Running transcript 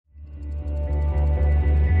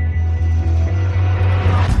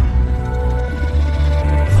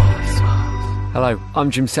Hello,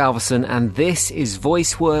 I'm Jim Salverson, and this is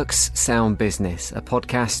VoiceWorks Sound Business, a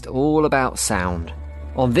podcast all about sound.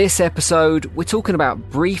 On this episode, we're talking about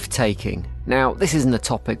brief taking. Now, this isn't a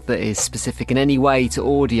topic that is specific in any way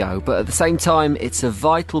to audio, but at the same time, it's a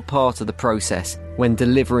vital part of the process when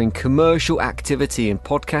delivering commercial activity in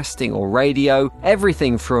podcasting or radio,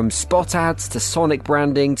 everything from spot ads to sonic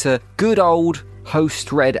branding to good old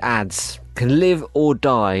host-read ads can live or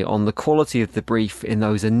die on the quality of the brief in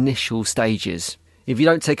those initial stages. If you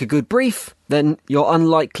don't take a good brief, then you're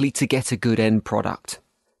unlikely to get a good end product.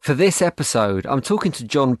 For this episode, I'm talking to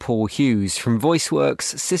John Paul Hughes from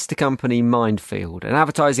VoiceWorks' sister company Mindfield, an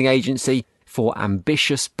advertising agency for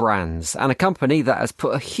ambitious brands, and a company that has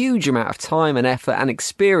put a huge amount of time and effort and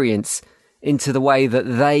experience into the way that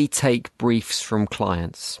they take briefs from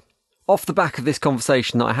clients. Off the back of this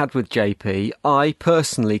conversation that I had with JP, I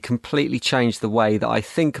personally completely changed the way that I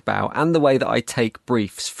think about and the way that I take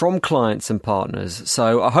briefs from clients and partners.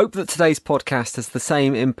 So I hope that today's podcast has the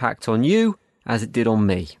same impact on you as it did on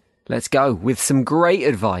me. Let's go with some great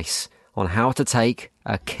advice on how to take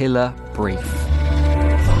a killer brief.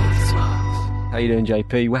 How you doing,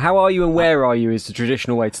 JP? Well, how are you and where are you is the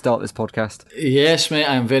traditional way to start this podcast. Yes, mate,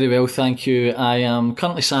 I'm very well, thank you. I am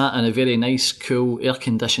currently sat in a very nice, cool,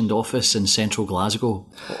 air-conditioned office in central Glasgow.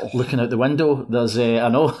 Looking out the window, there's, I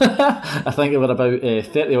know, I think we're about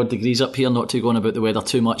 30-odd degrees up here, not to go on about the weather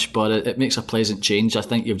too much, but it makes a pleasant change. I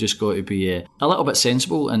think you've just got to be a little bit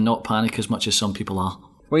sensible and not panic as much as some people are.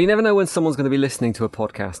 Well, you never know when someone's going to be listening to a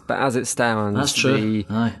podcast, but as it stands, that's true.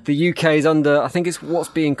 The UK is under, I think it's what's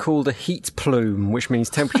being called a heat plume, which means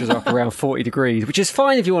temperatures are up around 40 degrees, which is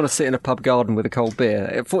fine if you want to sit in a pub garden with a cold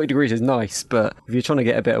beer. 40 degrees is nice, but if you're trying to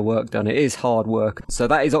get a bit of work done, it is hard work. So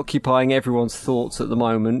that is occupying everyone's thoughts at the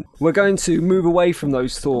moment. We're going to move away from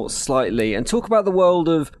those thoughts slightly and talk about the world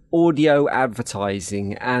of audio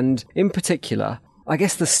advertising, and in particular, I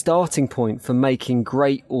guess the starting point for making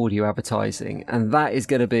great audio advertising, and that is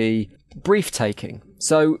going to be brief taking.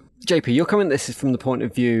 So, JP, you're coming at this from the point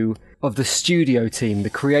of view of the studio team, the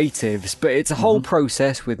creatives, but it's a whole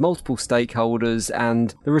process with multiple stakeholders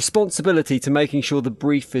and the responsibility to making sure the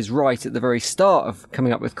brief is right at the very start of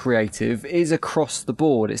coming up with creative is across the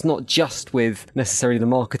board. It's not just with necessarily the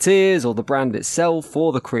marketeers or the brand itself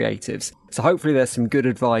or the creatives. So hopefully there's some good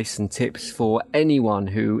advice and tips for anyone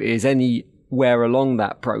who is anywhere along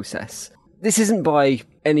that process. This isn't by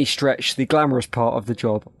any stretch the glamorous part of the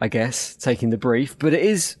job, I guess, taking the brief, but it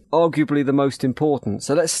is arguably the most important.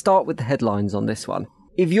 So let's start with the headlines on this one.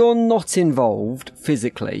 If you're not involved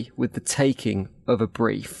physically with the taking of a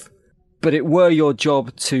brief, but it were your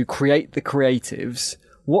job to create the creatives,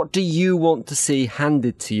 what do you want to see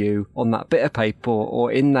handed to you on that bit of paper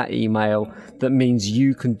or in that email that means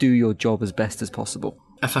you can do your job as best as possible?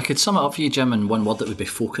 If I could sum it up for you, Jim, in one word, it would be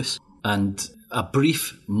focus. And a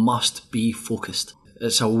brief must be focused.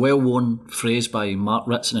 It's a well-worn phrase by Mark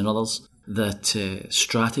Ritson and others that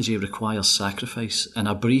strategy requires sacrifice, and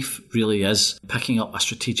a brief really is picking up a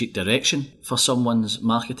strategic direction for someone's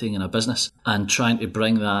marketing in a business and trying to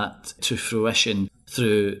bring that to fruition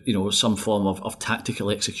through, some form of tactical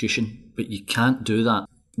execution. But you can't do that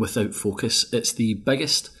without focus. It's the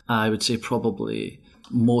biggest, I would say, probably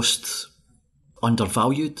most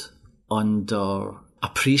undervalued,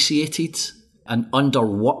 underappreciated and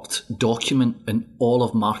underworked document in all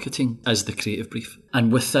of marketing is the creative brief.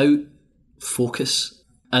 And without focus,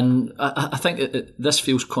 and I think this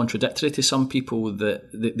feels contradictory to some people, that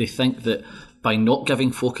they think that by not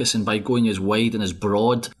giving focus and by going as wide and as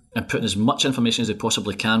broad and putting as much information as they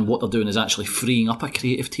possibly can, what they're doing is actually freeing up a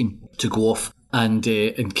creative team to go off and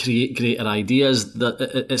create greater ideas. That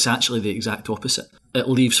it's actually the exact opposite. It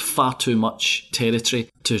leaves far too much territory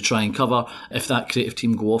to try and cover. If that creative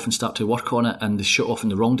team go off and start to work on it and they shoot off in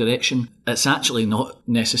the wrong direction, it's actually not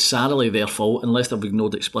necessarily their fault unless they've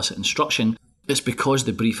ignored explicit instruction. It's because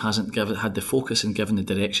the brief hasn't had the focus and given the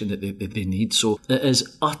direction that they need. So it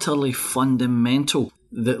is utterly fundamental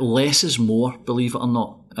that less is more, believe it or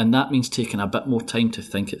not. And that means taking a bit more time to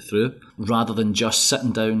think it through rather than just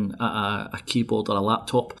sitting down at a keyboard or a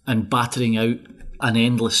laptop and battering out an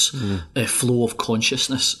endless flow of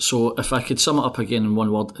consciousness. So if I could sum it up again in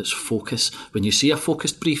one word, it's focus. When you see a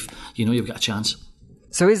focused brief, you know you've got a chance.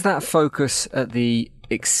 So is that focus at the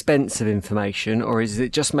expense of information, or is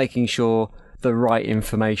it just making sure the right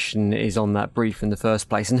information is on that brief in the first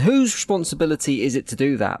place? And whose responsibility is it to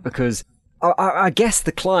do that? Because I guess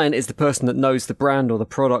the client is the person that knows the brand or the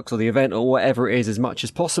product or the event or whatever it is as much as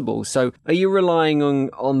possible. So are you relying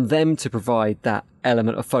on them to provide that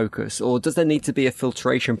element of focus, or does there need to be a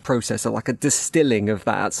filtration process or like a distilling of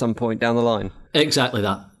that at some point down the line? Exactly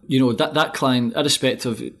that. that client,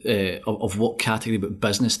 irrespective of what category but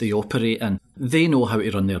business they operate in, they know how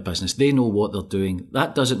to run their business. They know what they're doing.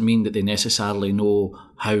 That doesn't mean that they necessarily know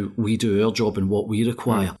how we do our job and what we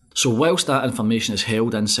require. So whilst that information is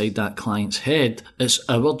held inside that client's head, it's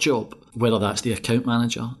our job, whether that's the account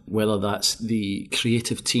manager, whether that's the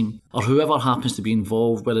creative team, or whoever happens to be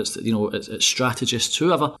involved, whether it's strategists,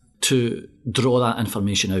 whoever, to draw that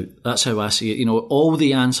information out. That's how I see it. All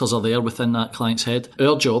the answers are there within that client's head.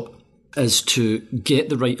 Our job is to get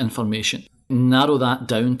the right information, narrow that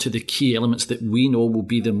down to the key elements that we know will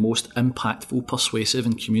be the most impactful, persuasive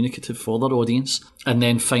and communicative for their audience, and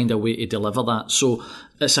then find a way to deliver that. So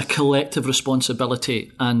it's a collective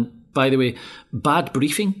responsibility. And by the way, bad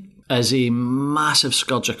briefing is a massive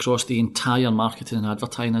scourge across the entire marketing and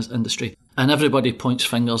advertising industry. And everybody points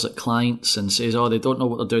fingers at clients and says, they don't know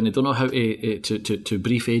what they're doing. They don't know how to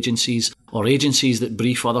brief agencies, or agencies that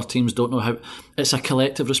brief other teams don't know how. It's a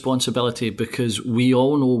collective responsibility, because we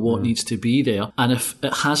all know what needs to be there. And if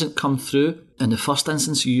it hasn't come through, in the first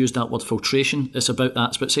instance, you used that word filtration. It's about that.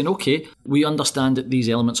 It's about saying, okay, we understand that these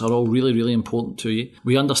elements are all really, really important to you.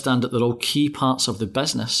 We understand that they're all key parts of the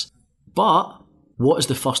business. But what is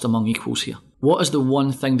the first among equals here? What is the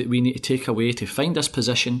one thing that we need to take away to find this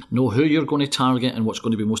position, know who you're going to target and what's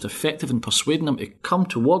going to be most effective in persuading them to come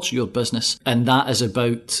towards your business? And that is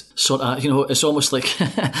about it's almost like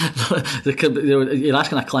you're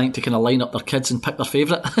asking a client to kind of line up their kids and pick their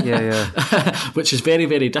favourite, which is very,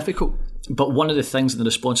 very difficult. But one of the things and the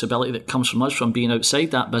responsibility that comes from us from being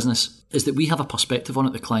outside that business is that we have a perspective on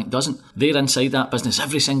it the client doesn't. They're inside that business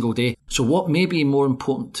every single day. So what may be more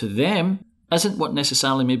important to them isn't what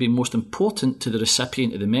necessarily may be most important to the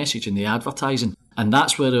recipient of the message and the advertising. And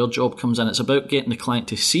that's where our job comes in. It's about getting the client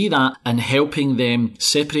to see that and helping them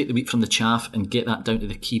separate the wheat from the chaff and get that down to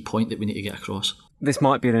the key point that we need to get across. This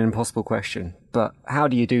might be an impossible question, but how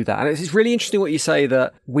do you do that? And it's really interesting what you say,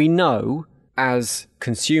 that we know as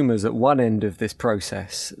consumers at one end of this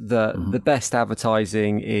process that the best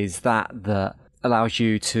advertising is that allows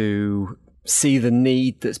you to see the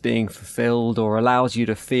need that's being fulfilled or allows you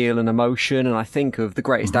to feel an emotion. And I think of the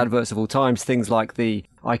greatest adverts of all times, things like the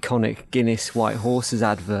iconic Guinness White Horses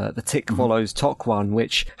advert, the Tick Follows Tock one,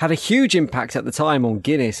 which had a huge impact at the time on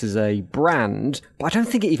Guinness as a brand, but I don't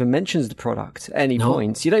think it even mentions the product at any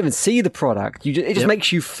point. You don't even see the product. It just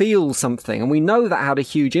makes you feel something. And we know that had a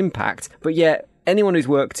huge impact, but yet anyone who's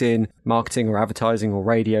worked in marketing or advertising or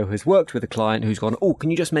radio has worked with a client who's gone, can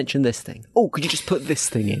you just mention this thing? Could you just put this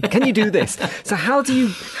thing in? Can you do this? So how do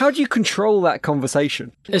you control that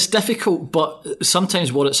conversation? It's difficult, but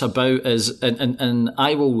sometimes what it's about is, and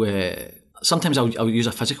I will sometimes I'll use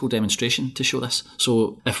a physical demonstration to show this.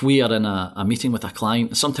 So if we are in a meeting with a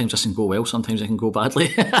client, sometimes this can go well, sometimes it can go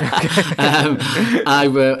badly.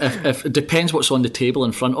 If it depends what's on the table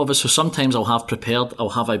in front of us. So sometimes I'll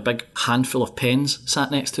have a big handful of pens sat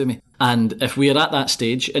next to me. And if we are at that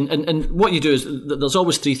stage, and what you do is, there's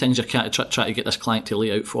always three things you're trying to get this client to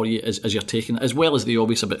lay out for you as you're taking, as well as the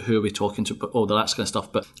obvious about who are we talking to, all that kind of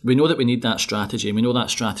stuff. But we know that we need that strategy, and we know that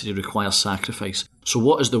strategy requires sacrifice. So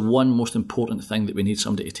what is the one most important thing that we need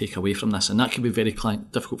somebody to take away from this? And that can be very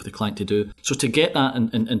difficult for the client to do. So to get that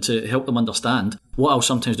and to help them understand, what I'll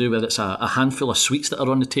sometimes do, whether it's a handful of sweets that are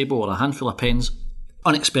on the table or a handful of pens,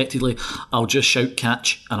 unexpectedly, I'll just shout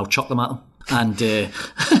catch and I'll chuck them at them. And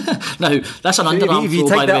now that's an underarm if you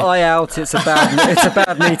throw, take that eye out, it's a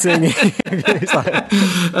bad meeting.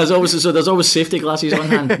 There's always safety glasses on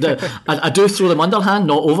hand. I do throw them underhand,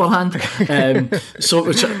 not overhand. And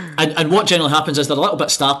what generally happens is they're a little bit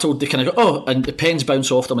startled. They kind of go, and the pens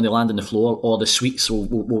bounce off them and they land on the floor, or the sweets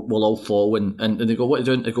will all fall, and they go, what are you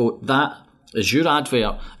doing? They go, that is your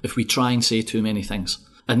advert if we try and say too many things.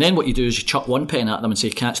 And then what you do is you chuck one pen at them and say,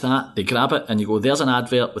 catch that. They grab it and you go, there's an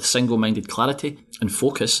advert with single-minded clarity and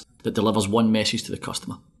focus that delivers one message to the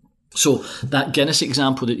customer. So that Guinness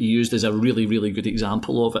example that you used is a really, really good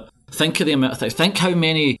example of it. Think of the amount of things. Think how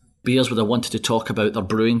many beers would have wanted to talk about their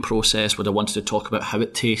brewing process, would have wanted to talk about how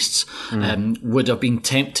it tastes, would have been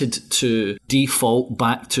tempted to default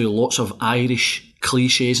back to lots of Irish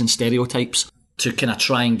cliches and stereotypes to kind of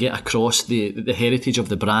try and get across the heritage of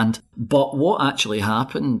the brand. But what actually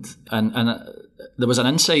happened, and there was an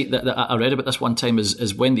insight that I read about this one time,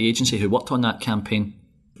 is when the agency who worked on that campaign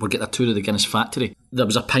would get a tour of the Guinness factory, there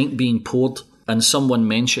was a pint being poured, and someone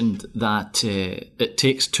mentioned that it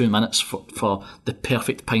takes 2 minutes for the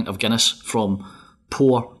perfect pint of Guinness from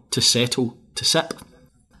pour to settle to sip.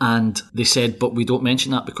 And they said, but we don't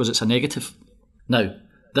mention that because it's a negative. Now,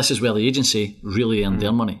 this is where the agency really earned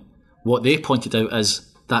their money. What they pointed out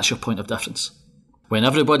is, that's your point of difference. When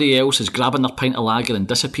everybody else is grabbing their pint of lager and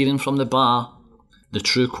disappearing from the bar, The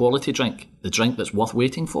true quality drink, the drink that's worth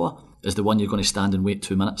waiting for, is the one you're going to stand and wait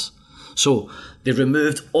 2 minutes. So they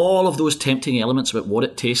removed all of those tempting elements about what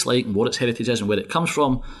it tastes like and what its heritage is and where it comes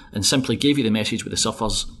from, and simply gave you the message with the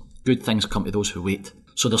suffers: good things come to those who wait.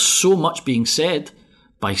 So there's so much being said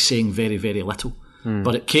by saying very, very little.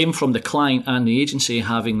 But it came from the client and the agency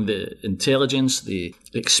having the intelligence, the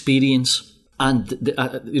experience, and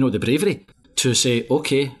the bravery to say,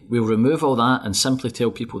 okay, we'll remove all that and simply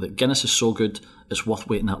tell people that Guinness is so good, it's worth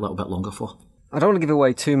waiting that little bit longer for. I don't want to give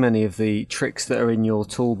away too many of the tricks that are in your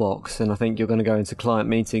toolbox, and I think you're going to go into client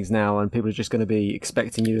meetings now and people are just going to be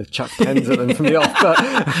expecting you to chuck pens at them from the off.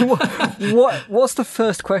 But what's the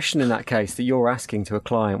first question in that case that you're asking to a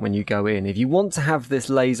client when you go in? If you want to have this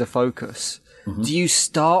laser focus, do you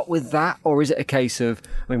start with that, or is it a case of,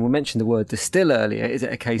 I mean, we mentioned the word distill earlier, is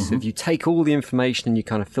it a case of you take all the information and you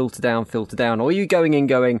kind of filter down, or are you going in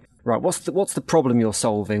going, right, what's the problem you're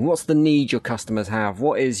solving? What's the need your customers have?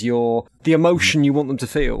 What is the emotion you want them to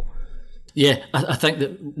feel? Yeah, I think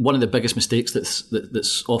that one of the biggest mistakes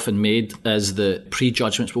that's often made is the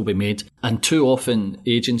prejudgments will be made, and too often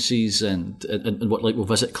agencies and what will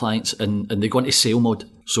visit clients and they go into sale mode.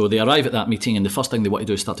 So they arrive at that meeting and the first thing they want to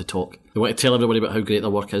do is start to talk. They want to tell everybody about how great their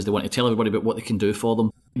work is. They want to tell everybody about what they can do for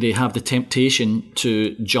them. They have the temptation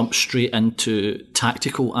to jump straight into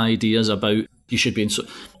tactical ideas about you should be in, so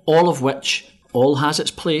all of which all has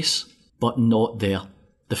its place, but not there.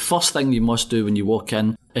 The first thing you must do when you walk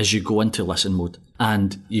in is you go into listen mode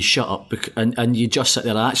and you shut up and you just sit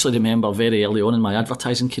there. I actually remember very early on in my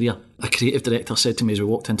advertising career, a creative director said to me as we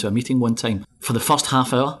walked into a meeting one time, for the first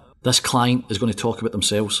half hour, this client is going to talk about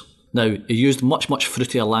themselves. Now, he used much, much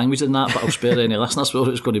fruitier language than that, but I'll spare any listeners what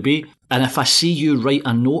it's going to be. And if I see you write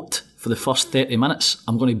a note for the first 30 minutes,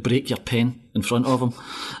 I'm going to break your pen in front of him.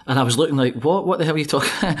 And I was looking like, what the hell are you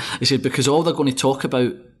talking? He said, because all they're going to talk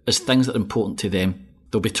about is things that are important to them.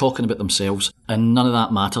 They'll be talking about themselves, and none of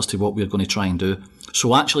that matters to what we're going to try and do.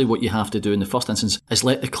 So actually what you have to do in the first instance is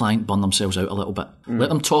let the client burn themselves out a little bit. Let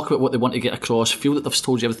them talk about what they want to get across, feel that they've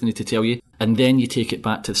told you everything they need to tell you, and then you take it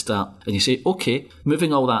back to the start and you say, okay,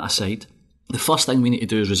 moving all that aside, the first thing we need to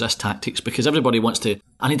do is resist tactics, because everybody wants to,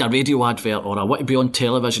 I need a radio advert, or I want to be on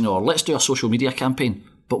television, or let's do a social media campaign.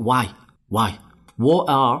 But why? Why? What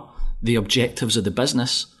are the objectives of the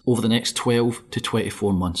business over the next 12 to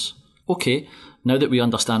 24 months? Okay, now that we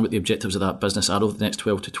understand what the objectives of that business are over the next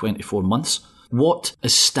 12 to 24 months, what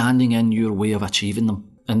is standing in your way of achieving them?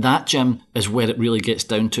 And that, Jim, is where it really gets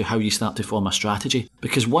down to how you start to form a strategy.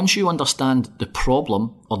 Because once you understand the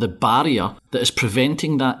problem or the barrier that is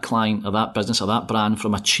preventing that client or that business or that brand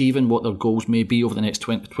from achieving what their goals may be over the next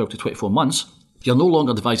 12 to 24 months, you're no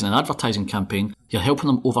longer devising an advertising campaign, you're helping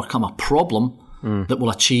them overcome a problem that will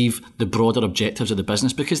achieve the broader objectives of the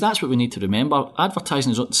business, because that's what we need to remember.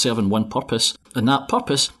 Advertising is not serving one purpose, and that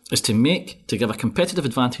purpose is to give a competitive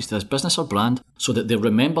advantage to this business or brand so that they're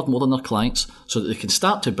remembered more than their clients, so that they can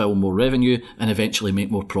start to build more revenue and eventually make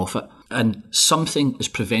more profit. And something is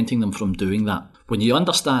preventing them from doing that. When you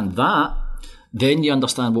understand that, then you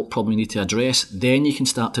understand what problem you need to address. Then you can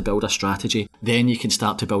start to build a strategy. Then you can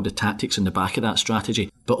start to build the tactics in the back of that strategy.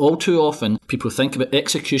 But all too often, people think about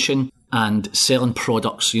execution and selling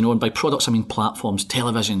products, and by products I mean platforms,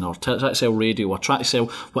 television, or try to sell radio, or try to sell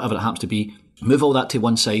whatever it happens to be. Move all that to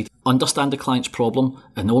one side, understand the client's problem,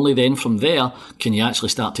 and only then from there can you actually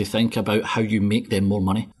start to think about how you make them more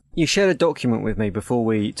money. You shared a document with me before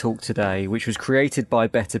we talked today, which was created by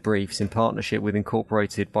Better Briefs in partnership with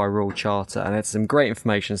Incorporated by Royal Charter, and had some great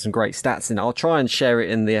information, some great stats in it. I'll try and share it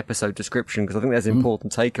in the episode description because I think there's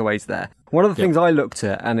important takeaways there. One of the things I looked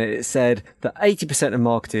at, and it said that 80% of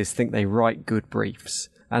marketers think they write good briefs,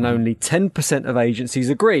 and only 10% of agencies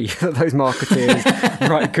agree that those marketers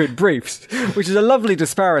write good briefs, which is a lovely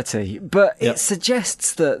disparity, but it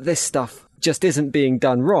suggests that this stuff just isn't being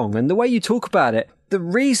done wrong. And the way you talk about it, the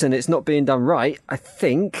reason it's not being done right, I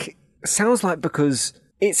think, sounds like because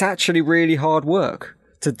it's actually really hard work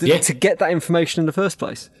to get that information in the first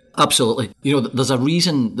place. Absolutely. There's a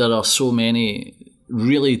reason there are so many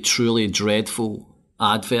really, truly dreadful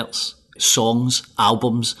adverts, songs,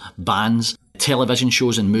 albums, bands, television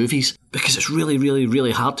shows and movies, because it's really, really,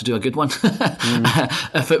 really hard to do a good one.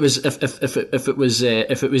 If it was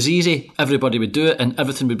easy, everybody would do it and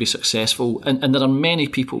everything would be successful. And there are many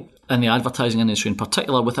people in the advertising industry in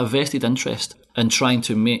particular with a vested interest in trying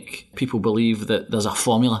to make people believe that there's a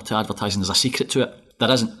formula to advertising, there's a secret to it.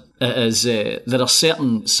 There isn't. It is, there are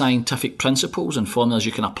certain scientific principles and formulas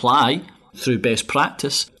you can apply through best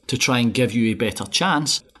practice to try and give you a better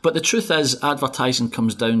chance. But the truth is, advertising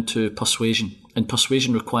comes down to persuasion, and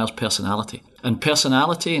persuasion requires personality. And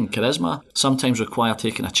personality and charisma sometimes require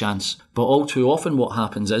taking a chance. But all too often what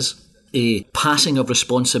happens is a passing of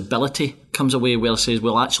responsibility comes away where it says,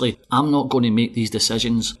 well, actually, I'm not going to make these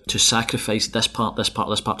decisions to sacrifice this part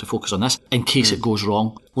to focus on this in case it goes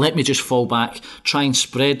wrong. Let me just fall back, try and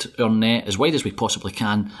spread our net as wide as we possibly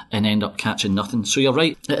can and end up catching nothing. So you're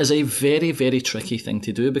right, it is a very, very tricky thing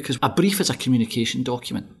to do because a brief is a communication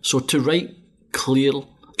document. So to write clear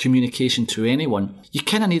communication to anyone, you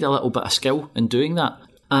kind of need a little bit of skill in doing that.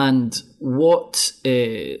 And what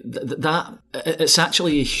it's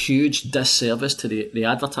actually a huge disservice to the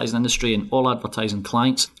advertising industry and all advertising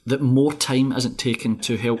clients that more time isn't taken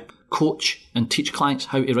to help coach and teach clients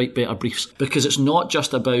how to write better briefs. Because it's not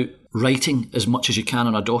just about writing as much as you can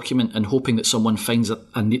on a document and hoping that someone finds the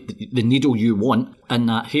needle you want in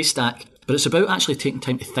that haystack, but it's about actually taking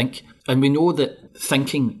time to think. And we know that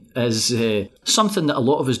thinking is something that a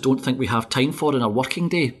lot of us don't think we have time for in our working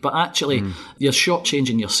day, but actually you're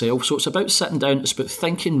shortchanging yourself. So it's about sitting down, it's about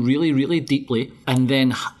thinking really, really deeply and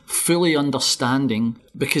then fully understanding,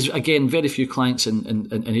 because again, very few clients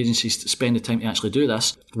and agencies spend the time to actually do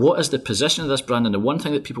this. What is the position of this brand? And the one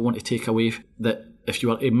thing that people want to take away, that if you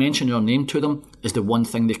were to mention your name to them, is the one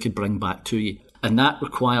thing they could bring back to you. And that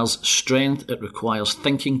requires strength, it requires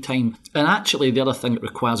thinking time. And actually the other thing it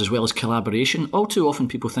requires as well is collaboration. All too often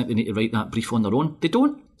people think they need to write that brief on their own. They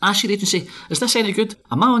don't. Ask your agency, is this any good?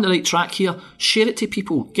 Am I on the right track here? Share it to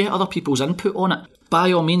people, get other people's input on it.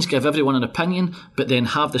 By all means, give everyone an opinion, but then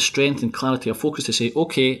have the strength and clarity of focus to say,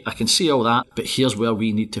 okay, I can see all that, but here's where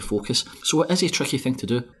we need to focus. So it is a tricky thing to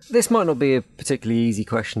do. This might not be a particularly easy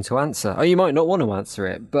question to answer, or you might not want to answer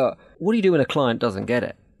it, but what do you do when a client doesn't get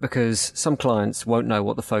it? Because some clients won't know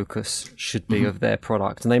what the focus should be of their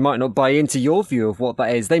product, and they might not buy into your view of what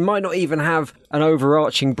that is. They might not even have an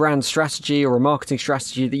overarching brand strategy or a marketing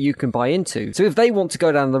strategy that you can buy into. So if they want to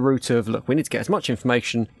go down the route of, look, we need to get as much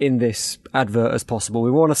information in this advert as possible. We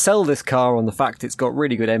want to sell this car on the fact it's got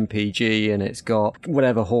really good MPG and it's got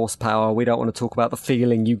whatever horsepower. We don't want to talk about the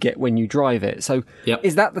feeling you get when you drive it. So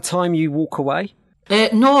Is that the time you walk away?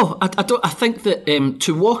 No, I don't. I think that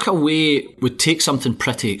to walk away would take something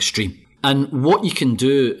pretty extreme. And what you can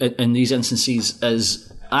do in these instances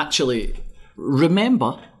is actually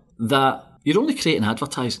remember that you're only creating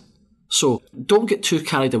advertising. So don't get too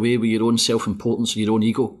carried away with your own self-importance or your own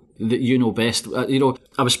ego, that you know best.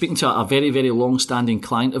 I was speaking to a very, very long-standing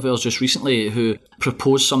client of ours just recently who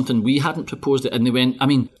proposed something we hadn't proposed it, and they went,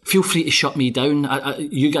 feel free to shut me down.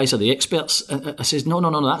 You guys are the experts. I says, no,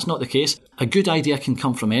 that's not the case. A good idea can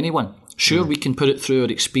come from anyone. Sure, we can put it through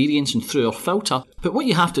our experience and through our filter, but what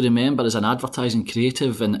you have to remember as an advertising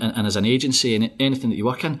creative and as an agency and anything that you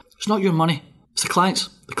work in, it's not your money. It's the client's.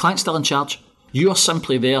 The client's still in charge. You are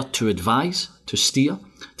simply there to advise, to steer,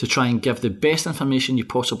 to try and give the best information you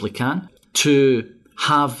possibly can, to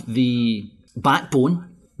have the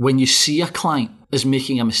backbone when you see a client is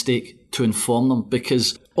making a mistake to inform them,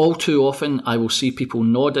 because all too often I will see people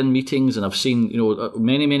nod in meetings, and I've seen,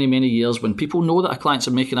 many years when people know that a clients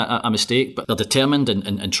are making a mistake, but they're determined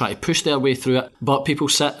and try to push their way through it. But people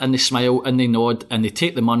sit and they smile and they nod and they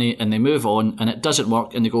take the money and they move on, and it doesn't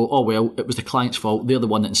work, and they go, oh well, it was the client's fault. They're the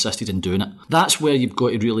one that insisted in doing it. That's where you've got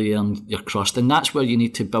to really earn your trust, and that's where you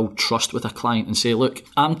need to build trust with a client and say, look,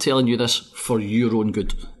 I'm telling you this for your own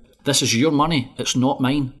good. This is your money. It's not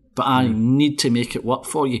mine, but I need to make it work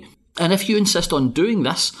for you. And if you insist on doing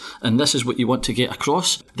this, and this is what you want to get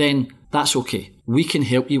across, then that's okay. We can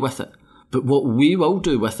help you with it. But what we will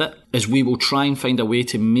do with it is we will try and find a way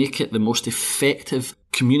to make it the most effective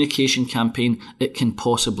communication campaign it can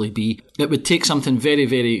possibly be. It would take something very,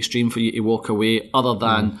 very extreme for you to walk away, other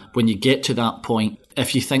than when you get to that point,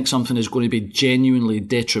 if you think something is going to be genuinely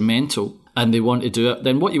detrimental and they want to do it,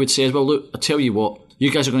 then what you would say is, well, look, I tell you what, you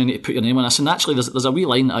guys are going to need to put your name on this. And actually, there's a wee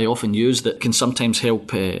line that I often use that can sometimes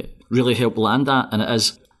really help land that, and it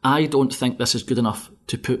is, I don't think this is good enough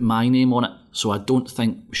to put my name on it, so I don't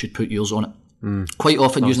think we should put yours on it. Quite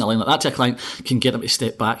often using a line like that to a client can get them to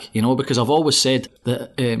step back, because I've always said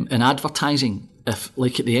that in advertising, if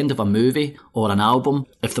like at the end of a movie or an album,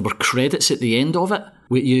 if there were credits at the end of it,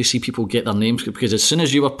 you see people get their names, because as soon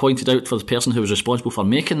as you were pointed out for the person who was responsible for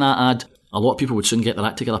making that ad, a lot of people would soon get their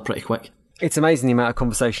act together pretty quick. It's amazing the amount of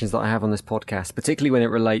conversations that I have on this podcast, particularly when it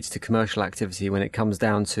relates to commercial activity, when it comes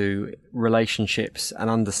down to relationships and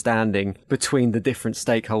understanding between the different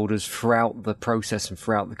stakeholders throughout the process and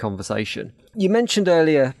throughout the conversation. You mentioned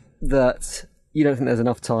earlier that you don't think there's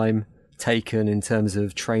enough time taken in terms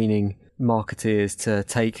of training marketeers to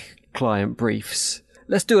take client briefs.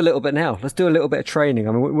 let's do a little bit now. Let's do a little bit of training.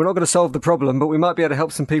 I mean, we're not going to solve the problem, but we might be able to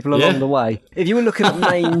help some people along the way. If you were looking at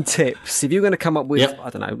main tips, if you're going to come up with, I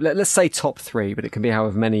don't know, let's say top 3, but it can be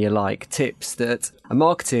however many you like, tips that a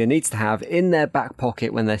marketer needs to have in their back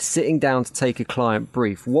pocket when they're sitting down to take a client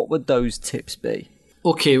brief, what would those tips be?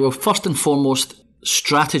 Okay, well, first and foremost,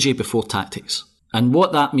 strategy before tactics. And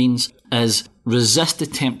what that means is resist the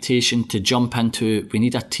temptation to jump into, we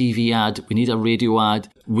need a TV ad, we need a radio ad,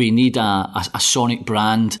 we need a sonic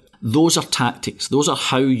brand. Those are tactics. Those are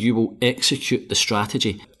how you will execute the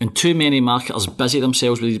strategy. And too many marketers busy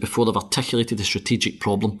themselves with these before they've articulated the strategic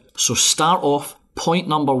problem. So start off, point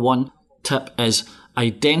number 1 tip is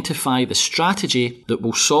identify the strategy that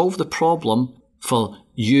will solve the problem for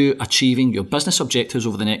you achieving your business objectives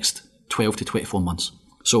over the next 12 to 24 months.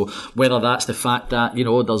 So whether that's the fact that,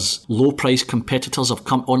 there's low price competitors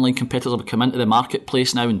online competitors have come into the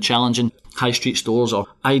marketplace now and challenging high street stores, or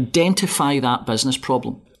identify that business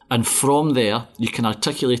problem. And from there, you can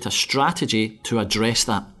articulate a strategy to address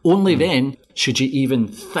that. Only then should you even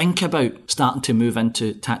think about starting to move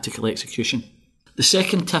into tactical execution. The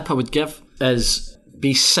second tip I would give is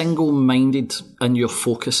be single-minded in your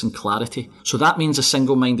focus and clarity. So that means a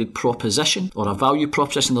single-minded proposition or a value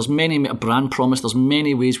proposition. There's a brand promise. There's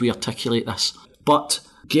many ways we articulate this. But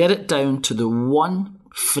get it down to the one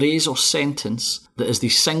phrase or sentence that is the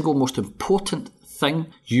single most important thing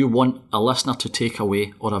you want a listener to take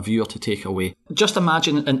away or a viewer to take away. Just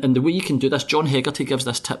imagine, and the way you can do this, John Hegarty gives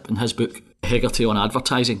this tip in his book, Hegarty on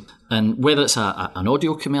Advertising. And whether it's an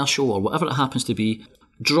audio commercial or whatever it happens to be,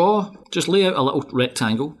 just lay out a little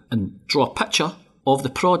rectangle and draw a picture of the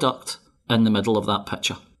product in the middle of that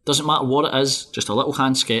picture. Doesn't matter what it is, just a little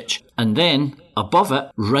hand sketch. And then above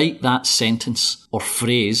it, write that sentence or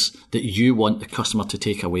phrase that you want the customer to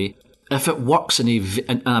take away. If it works and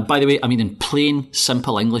by the way, I mean in plain,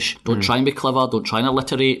 simple English. Don't try and be clever. Don't try and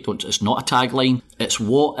alliterate. It's not a tagline. It's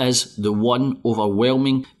what is the one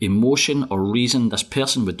overwhelming emotion or reason this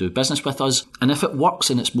person would do business with us. And if it works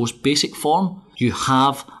in its most basic form, you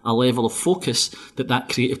have a level of focus that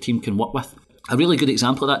creative team can work with. A really good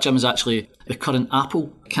example of that, Jim, is actually the current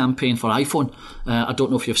Apple campaign for iPhone. I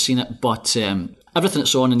don't know if you've seen it, but everything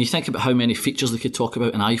that's on, and you think about how many features they could talk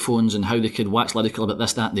about in iPhones and how they could wax lyrical about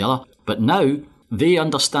this, that and the other. But now they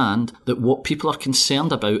understand that what people are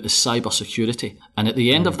concerned about is cybersecurity. And at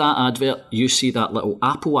the end of that advert, you see that little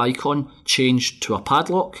Apple icon changed to a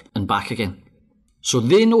padlock and back again. So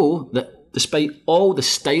they know that despite all the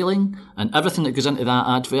styling and everything that goes into that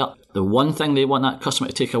advert, the one thing they want that customer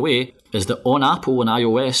to take away is that on Apple and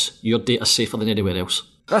iOS, your data's safer than anywhere else.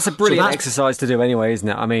 That's a brilliant exercise to do anyway, isn't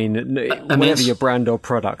it? I mean, whatever your brand or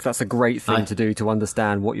product, that's a great thing to do to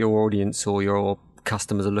understand what your audience or your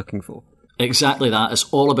customers are looking for. Exactly that. It's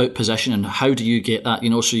all about position and how do you get that,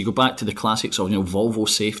 so you go back to the classics of, Volvo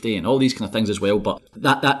safety and all these kind of things as well. But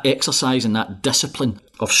that exercise and that discipline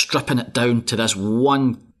of stripping it down to this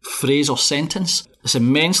one phrase or sentence, it's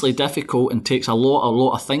immensely difficult and takes a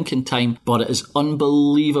lot of thinking time, but it is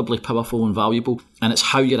unbelievably powerful and valuable. And it's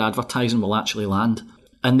how your advertising will actually land.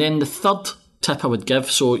 And then the third tip I would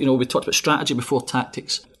give, so, we talked about strategy before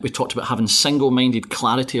tactics. We talked about having single-minded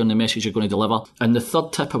clarity on the message you're going to deliver. And the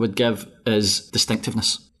third tip I would give is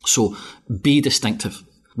distinctiveness. So be distinctive.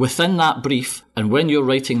 Within that brief, and when you're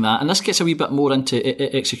writing that, and this gets a wee bit more into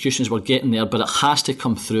executions, we're getting there, but it has to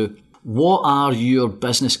come through. What are your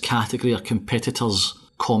business category or competitors'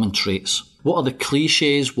 common traits? What are the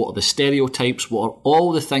cliches? What are the stereotypes? What are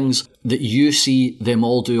all the things that you see them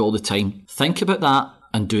all do all the time? Think about that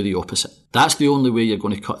and do the opposite. That's the only way you're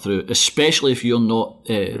going to cut through, especially if you're not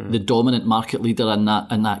the dominant market leader in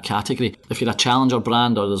that category. If you're a challenger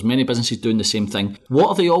brand or there's many businesses doing the same thing, what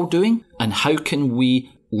are they all doing? And how can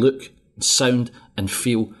we look, sound and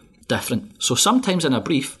feel different? So sometimes in a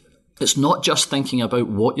brief, it's not just thinking about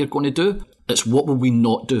what you're going to do, it's what will we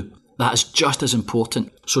not do. That is just as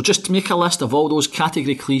important. So just make a list of all those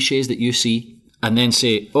category cliches that you see and then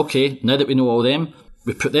say, okay, now that we know all them,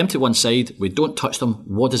 we put them to one side, we don't touch them,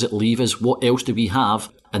 what does it leave us, what else do we have?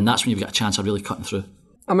 And that's when you've got a chance of really cutting through.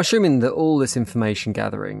 I'm assuming that all this information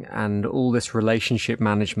gathering and all this relationship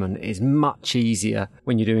management is much easier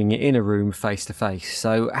when you're doing it in a room face to face.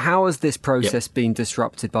 So how has this process been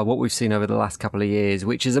disrupted by what we've seen over the last couple of years,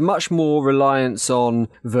 which is a much more reliance on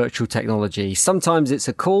virtual technology? Sometimes it's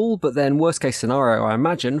a call, but then worst case scenario, I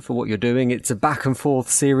imagine, for what you're doing, it's a back and forth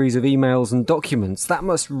series of emails and documents. That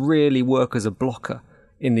must really work as a blocker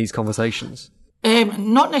in these conversations.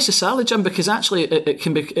 Not necessarily, Jim, because actually it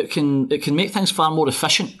can make things far more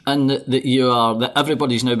efficient, and that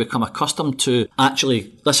everybody's now become accustomed to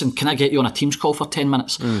actually, listen, can I get you on a Teams call for 10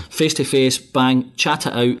 minutes? Face to face, bang, chat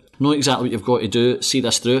it out, know exactly what you've got to do, see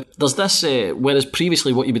this through. There's this, whereas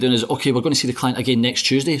previously what you'd be doing is, okay, we're going to see the client again next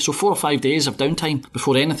Tuesday, so 4 or 5 days of downtime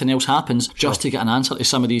before anything else happens just to get an answer to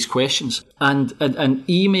some of these questions. And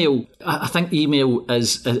email, I think email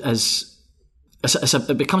is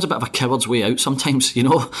it becomes a bit of a coward's way out sometimes, you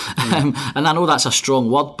know. And I know that's a strong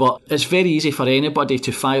word, but it's very easy for anybody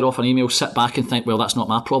to fire off an email, sit back and think, well, that's not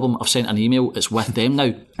my problem, I've sent an email, it's with them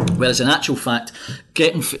now. Whereas in actual fact,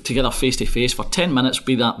 getting together face to face for 10 minutes,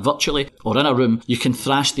 be that virtually or in a room, you can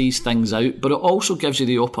thrash these things out, but it also gives you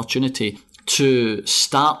the opportunity to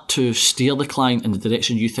start to steer the client in the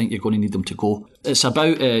direction you think you're going to need them to go. It's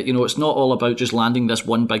about, it's not all about just landing this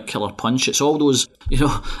one big killer punch. It's all those,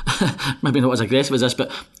 maybe not as aggressive as this,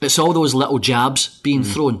 but it's all those little jabs being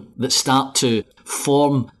thrown that start to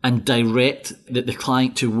form and direct the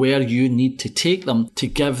client to where you need to take them to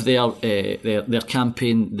give their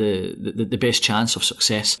campaign the best chance of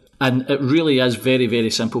success. And it really is very,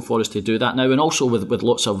 very simple for us to do that now, and also with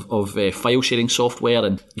lots of file sharing software,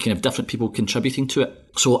 and you can have different people contributing to it.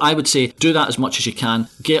 So I would say do that as much as you can,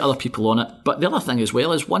 get other people on it. But the other thing as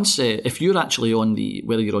well is once, if you're actually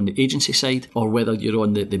whether you're on the agency side or whether you're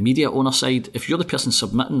on the media owner side, if you're the person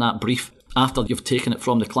submitting that brief after you've taken it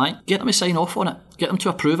from the client, get them to sign off on it, get them to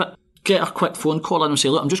approve it. Get a quick phone call in and say,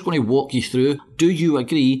 look, I'm just going to walk you through. Do you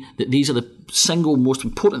agree that these are the single most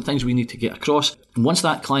important things we need to get across? And once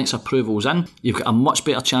that client's approval's in, you've got a much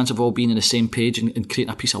better chance of all being on the same page and creating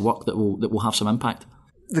a piece of work that will have some impact.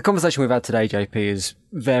 The conversation we've had today, JP, is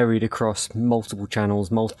varied across multiple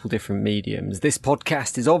channels, multiple different mediums. This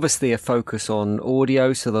podcast is obviously a focus on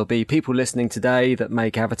audio, so there'll be people listening today that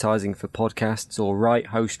make advertising for podcasts or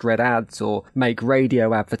host read ads or make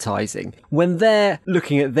radio advertising. When they're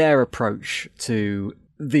looking at their approach to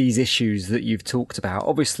these issues that you've talked about,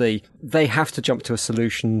 obviously they have to jump to a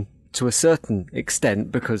solution to a certain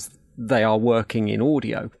extent because they are working in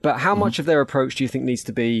audio. But how much of their approach do you think needs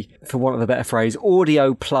to be, for want of a better phrase,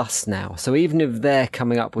 audio plus now? So even if they're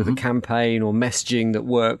coming up with a campaign or messaging that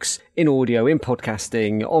works in audio, in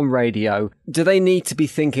podcasting, on radio, do they need to be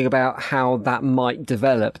thinking about how that might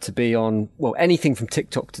develop to be on, well, anything from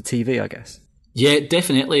TikTok to TV, I guess? Yeah,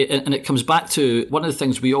 definitely. And it comes back to one of the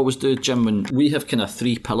things we always do, Jim, when we have kind of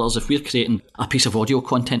 3 pillars. If we're creating a piece of audio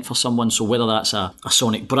content for someone, so whether that's a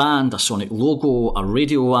Sonic brand, a Sonic logo, a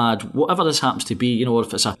radio ad, whatever this happens to be, or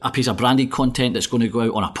if it's a piece of branded content that's going to go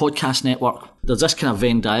out on a podcast network, there's this kind of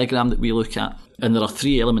Venn diagram that we look at. And there are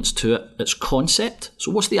 3 elements to it. It's concept.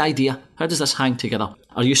 So what's the idea? How does this hang together?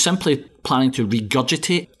 Are you simply planning to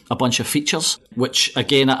regurgitate a bunch of features, which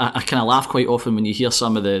again I kind of laugh quite often when you hear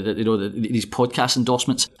some of these podcast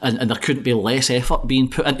endorsements, and there couldn't be less effort being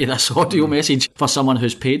put into this audio message for someone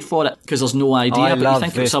who's paid for it because there's no idea. I but love you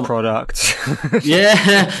think this product.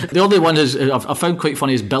 Yeah, the only one I found quite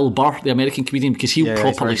funny is Bill Burr, the American comedian, because he'll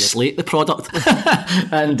properly slate the product,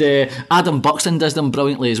 and Adam Buxton does them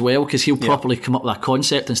brilliantly as well because he'll properly come up with a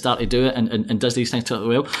concept and start to do it and does these things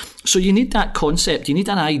really well. So you need that concept, you need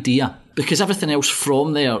an idea, because everything else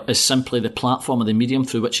from there is simply the platform or the medium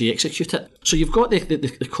through which you execute it. So you've got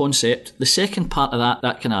the concept. The second part of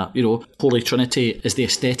that kind of, holy trinity is the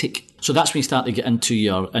aesthetic. So that's when you start to get into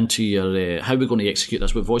your how we're going to execute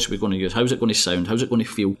this, what voice are we going to use, how's it going to sound, how's it going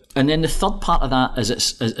to feel. And then the third part of that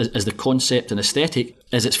is the concept and aesthetic,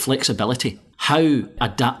 is its flexibility. How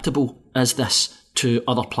adaptable is this to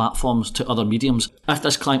other platforms, to other mediums? If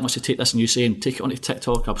this client wants to take this and you say, and take it onto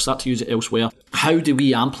TikTok, I'll start to use it elsewhere, how do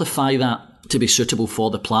we amplify that to be suitable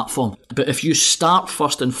for the platform? But if you start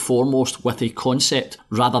first and foremost with a concept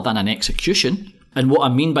rather than an execution, and what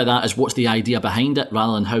I mean by that is what's the idea behind it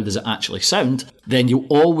rather than how does it actually sound, then you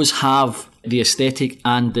always have the aesthetic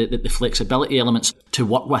and the flexibility elements to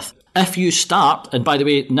work with. If you start, and by the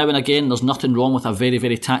way, now and again, there's nothing wrong with a very,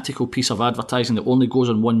 very tactical piece of advertising that only goes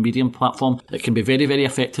on one medium platform. It can be very, very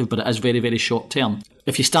effective, but it is very, very short term.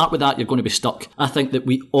 If you start with that, you're going to be stuck. I think that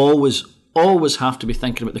we always have to be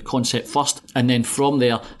thinking about the concept first, and then from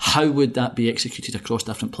there, how would that be executed across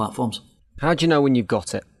different platforms? How do you know when you've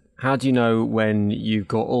got it? How do you know when you've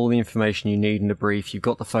got all the information you need in a brief, you've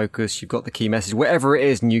got the focus, you've got the key message, whatever it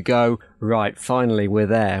is, and you go, right, finally, we're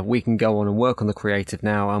there. We can go on and work on the creative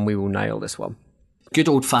now, and we will nail this one. Good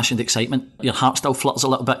old-fashioned excitement. Your heart still flutters a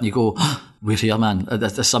little bit, and you go, we're here, man.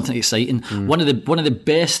 There's something exciting. One of the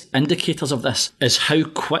best indicators of this is how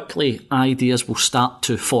quickly ideas will start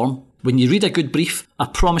to form. When you read a good brief, I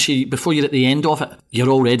promise you, before you're at the end of it, you're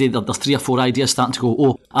already, there's 3 or 4 ideas starting to go,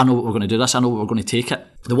 oh, I know what we're going to do this, I know what we're going to take it.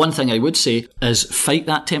 The one thing I would say is fight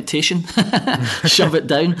that temptation, shove it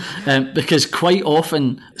down, because quite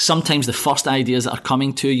often, sometimes the first ideas that are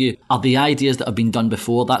coming to you are the ideas that have been done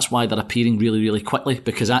before. That's why they're appearing really, really quickly,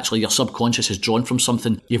 because actually your subconscious is drawn from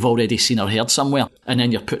something you've already seen or heard somewhere, and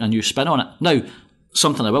then you're putting a new spin on it. Now,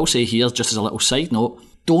 something I will say here, just as a little side note,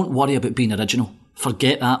 don't worry about being original.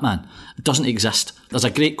 Forget that, man. It doesn't exist. There's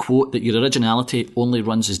a great quote that your originality only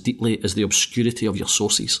runs as deeply as the obscurity of your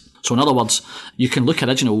sources. So in other words, you can look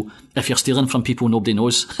original if you're stealing from people nobody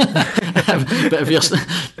knows. but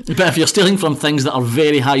if you're stealing from things that are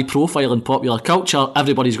very high profile in popular culture,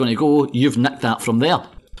 everybody's going to go, you've nicked that from there.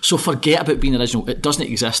 So forget about being original. It doesn't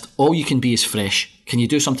exist. All you can be is fresh. Can you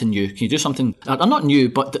do something new? Can you do something, not new,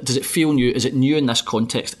 but does it feel new? Is it new in this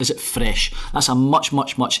context? Is it fresh? That's a much,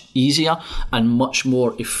 much, much easier and much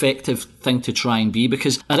more effective thing to try and be,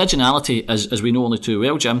 because originality, as we know only too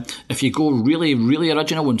well, Jim, if you go really, really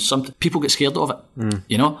original, and people get scared of it.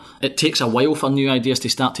 You know, it takes a while for new ideas to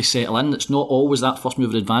start to settle in. It's not always that first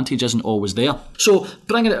mover advantage isn't always there. So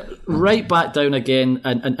bringing it right back down again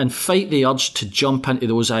and fight the urge to jump into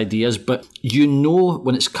those ideas, but you know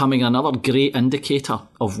when it's coming. Another great indicator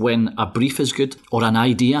of when a brief is good or an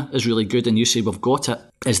idea is really good and you say we've got it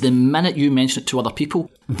is the minute you mention it to other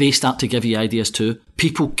people, they start to give you ideas too.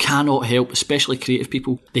 People cannot help, especially creative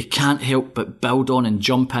people, they can't help but build on and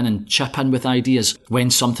jump in and chip in with ideas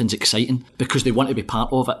when something's exciting because they want to be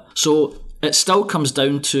part of it. So it still comes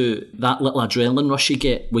down to that little adrenaline rush you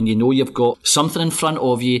get when you know you've got something in front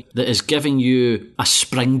of you that is giving you a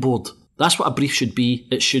springboard. That's what a brief should be.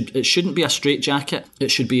 It shouldn't be a straitjacket.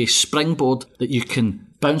 It should be a springboard that you can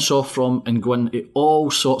bounce off from and go in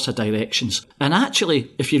all sorts of directions. And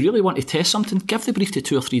actually, if you really want to test something, give the brief to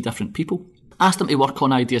 2 or 3 different people. Ask them to work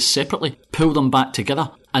on ideas separately. Pull them back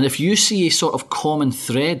together. And if you see a sort of common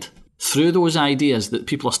thread through those ideas that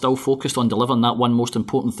people are still focused on delivering that one most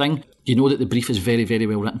important thing, you know that the brief is very, very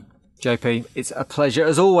well written. JP, it's a pleasure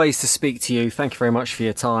as always to speak to you. Thank you very much for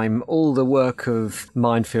your time. All the work of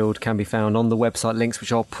Mindfield can be found on the website links,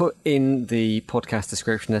 which I'll put in the podcast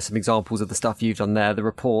description. There's some examples of the stuff you've done there. The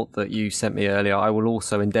report that you sent me earlier, I will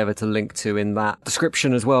also endeavour to link to in that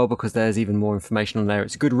description as well, because there's even more information on there.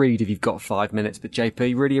 It's a good read if you've got 5 minutes. But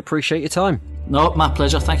JP, really appreciate your time. No, my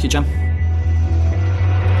pleasure. Thank you, Jim.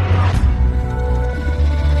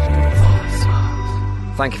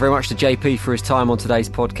 Thank you very much to JP for his time on today's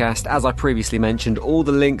podcast. As I previously mentioned, all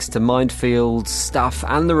the links to Mindfield's stuff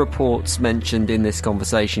and the reports mentioned in this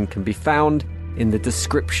conversation can be found in the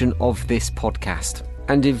description of this podcast.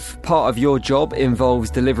 And if part of your job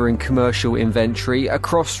involves delivering commercial inventory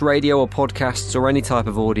across radio or podcasts or any type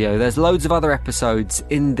of audio, there's loads of other episodes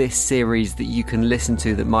in this series that you can listen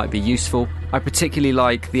to that might be useful. I particularly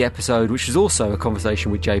like the episode, which was also a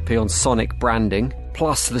conversation with JP on sonic branding.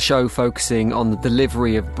 Plus, the show focusing on the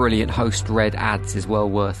delivery of brilliant host-read ads is well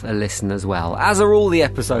worth a listen as well, as are all the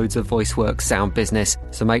episodes of VoiceWorks Sound Business.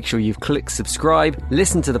 So make sure you've clicked subscribe,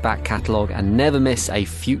 listen to the back catalogue, and never miss a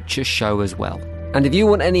future show as well. And if you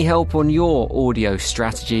want any help on your audio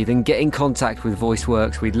strategy, then get in contact with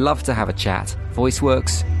VoiceWorks. We'd love to have a chat.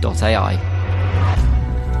 voiceworks.ai